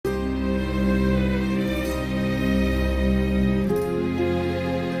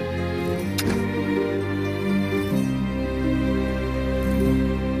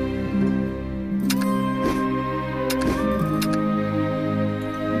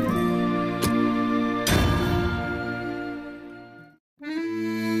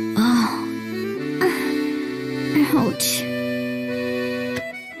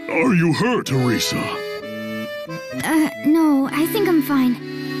you hurt, Arisa? No, I think I'm fine.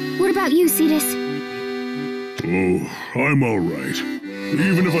 What about you, Cetus? Oh, I'm alright.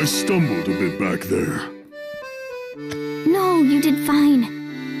 Even if I stumbled a bit back there. No, you did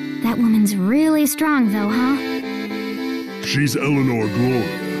fine. That woman's really strong, though, huh? She's Eleanor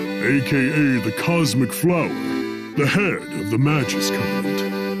Gloria, aka the Cosmic Flower, the head of the Magus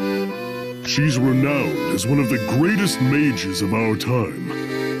Covenant. She's renowned as one of the greatest mages of our time.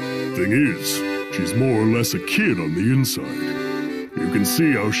 Thing is, she's more or less a kid on the inside. You can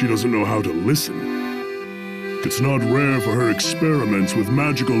see how she doesn't know how to listen. It's not rare for her experiments with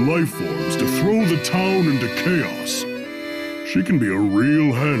magical life forms to throw the town into chaos. She can be a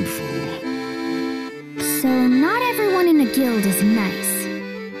real handful. So not everyone in a guild is nice.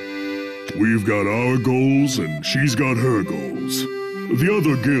 We've got our goals, and she's got her goals. The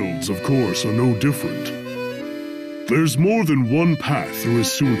other guilds, of course, are no different. There's more than one path through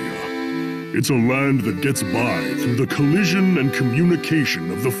Isunia. It's a land that gets by through the collision and communication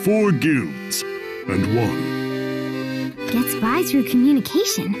of the 4 guilds and one. Gets by through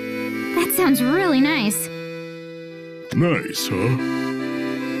communication? That sounds really nice. Nice, huh?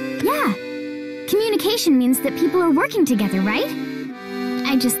 Yeah. Communication means that people are working together, right?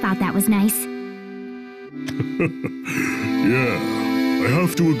 I just thought that was nice. Yeah, I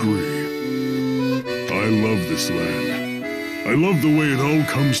have to agree. I love this land. I love the way it all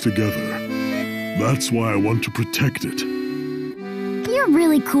comes together. That's why I want to protect it. You're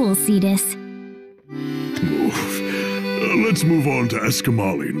really cool, Cetus. Let's move on to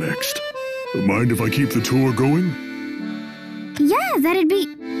Escamali next. Mind if I keep the tour going? Yeah, that'd be...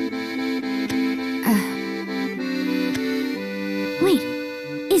 Wait,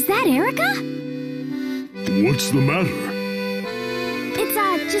 is that Erica? What's the matter? It's,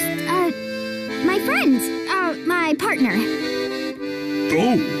 my friend, my partner.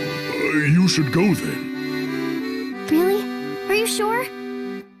 Oh, you should go then. Really? Are you sure?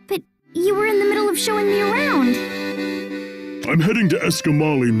 But you were in the middle of showing me around. I'm heading to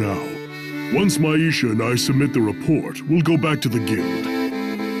Escamali now. Once Maisha and I submit the report, we'll go back to the guild.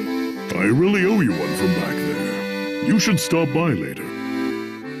 I really owe you one from back there. You should stop by later.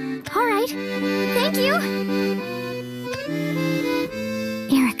 All right. Thank you.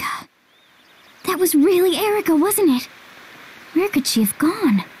 Erica. That was really Erica, wasn't it? Where could she have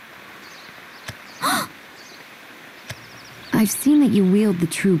gone? I've seen that you wield the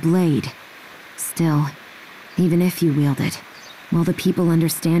true blade. Still, even if you wield it, will the people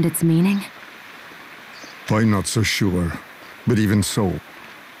understand its meaning? I'm not so sure, but even so.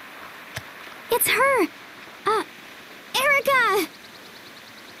 It's her! Erica!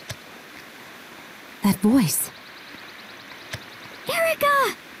 That voice.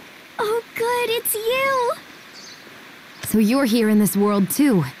 Erica! Oh good, it's you! So you're here in this world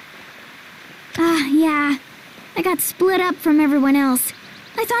too? Yeah. I got split up from everyone else.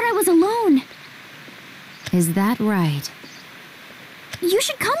 I thought I was alone. Is that right? You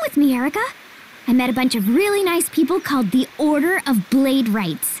should come with me, Erica. I met a bunch of really nice people called the Order of Blade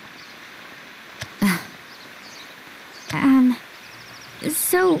Rights.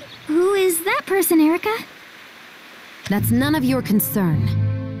 So, who is that person, Erica? That's none of your concern.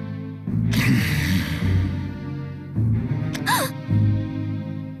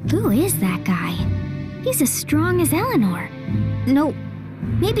 Who is that guy? He's as strong as Eleanor. No,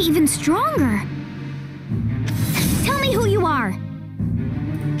 maybe even stronger. Tell me who you are.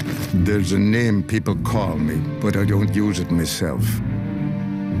 There's a name people call me, but I don't use it myself.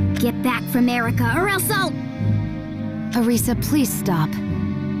 Get back from Erica, or else I'll... Arisa, please stop.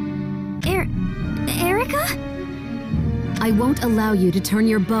 Erica? I won't allow you to turn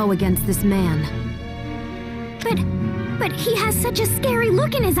your bow against this man. But he has such a scary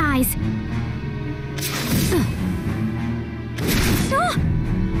look in his eyes.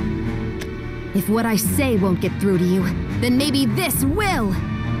 If what I say won't get through to you, then maybe this will!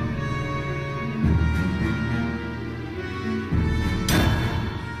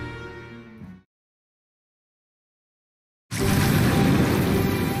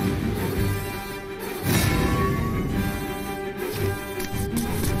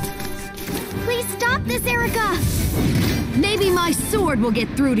 Please stop this, Erica! Maybe my sword will get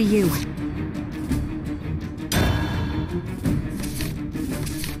through to you.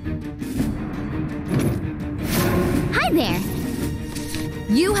 Hi there!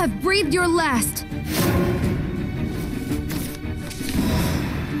 You have breathed your last.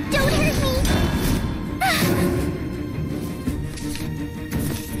 Don't hurt me!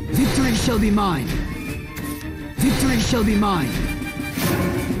 Victory shall be mine. Victory shall be mine.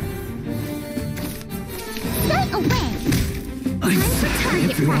 Stay away! Time for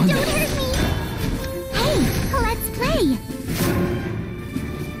target practice. Don't hurt me! Hey, let's play!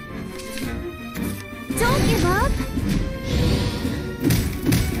 Don't give up!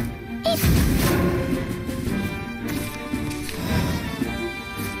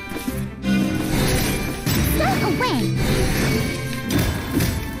 Go away!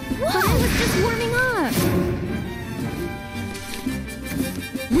 Whoa! But I was just warming up!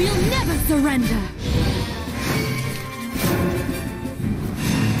 We'll never surrender!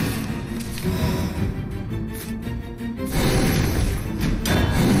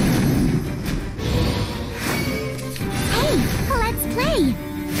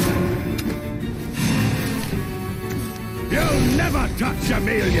 You'll never touch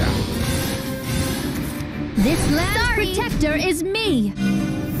Amelia! This land's protector is me!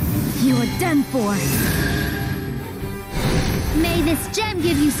 You're done for! May this gem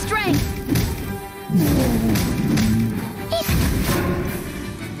give you strength!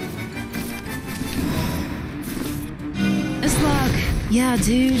 It's like, yeah,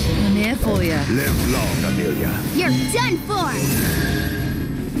 dude, I'm here for you. Live long, Amelia. You're done for!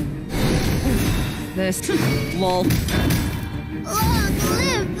 This lol. Long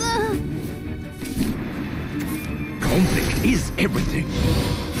live Conflict is everything.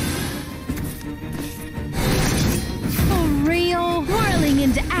 For real? Whirling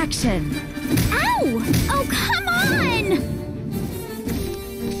into action. Ow! Oh, come on!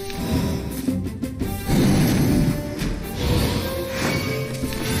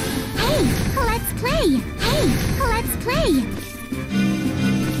 Hey, let's play! Hey, let's play!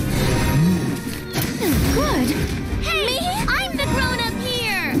 Good! Hey! Me? I'm the grown-up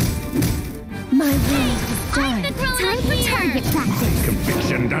here! My way is done. I'm the grown-up here! Target practice!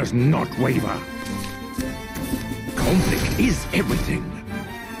 Conviction does not waver. Conflict is everything.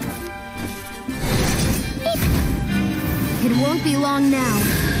 It won't be long now.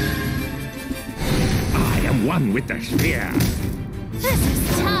 I am one with the sphere. This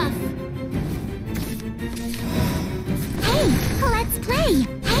is tough! Hey, let's play!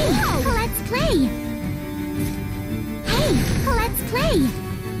 Hey, let's play! Hey, let's play!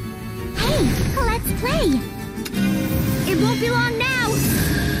 Hey, let's play! It won't be long now!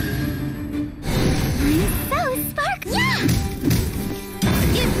 I'm so sparkly! Yeah!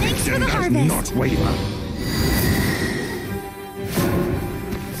 Give thanks for the Does harvest! not waver.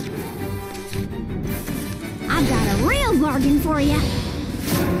 I've got a real bargain for you!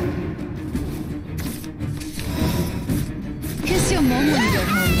 Kiss your mom when you get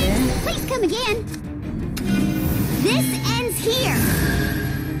home, dear. Please come again! This ends here!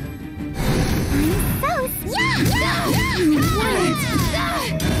 I'm so...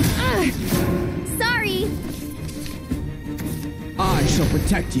 Sorry! I shall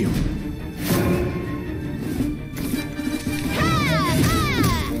protect you.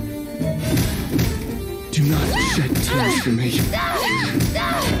 Do not shed tears for me.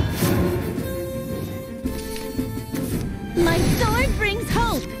 My sword brings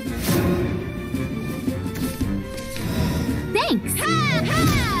hope! Thanks!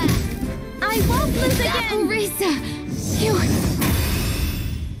 I won't lose again! Orisa! You...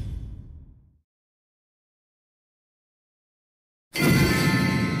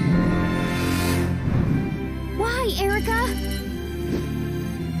 Why, Erica?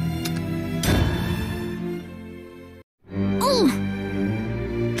 Oh!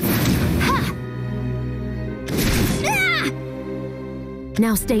 Ha! Ah!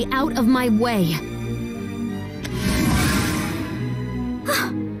 Now stay out of my way.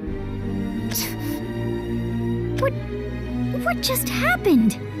 What just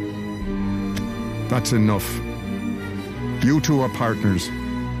happened? That's enough. You two are partners.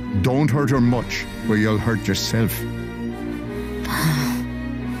 Don't hurt her much, or you'll hurt yourself.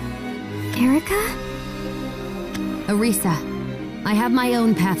 Erica? Orisa, I have my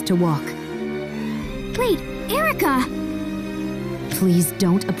own path to walk. Wait, Erica! Please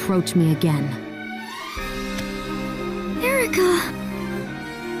don't approach me again. Erica!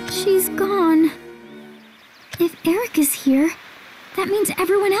 She's gone. If Erica's here, that means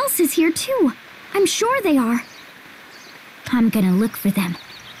everyone else is here too. I'm sure they are. I'm gonna look for them.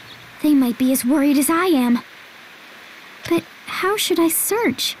 They might be as worried as I am. But how should I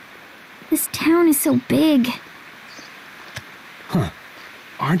search? This town is so big. Huh.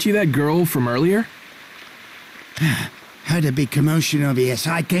 Aren't you that girl from earlier? Heard a big commotion over here,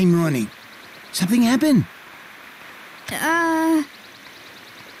 so I came running. Something happened? I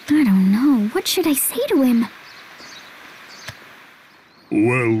don't know. What should I say to him?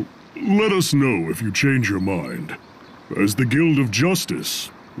 Well, let us know if you change your mind. As the Guild of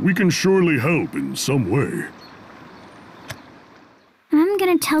Justice, we can surely help in some way.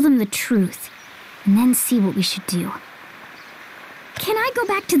 tell them the truth, and then see what we should do. Can I go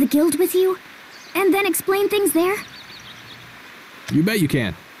back to the guild with you, and then explain things there? You bet you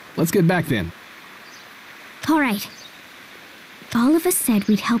can. Let's get back then. All right. All of us said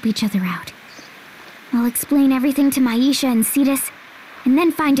we'd help each other out. I'll explain everything to Maisha and Cetus, and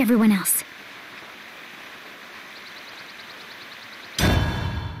then find everyone else.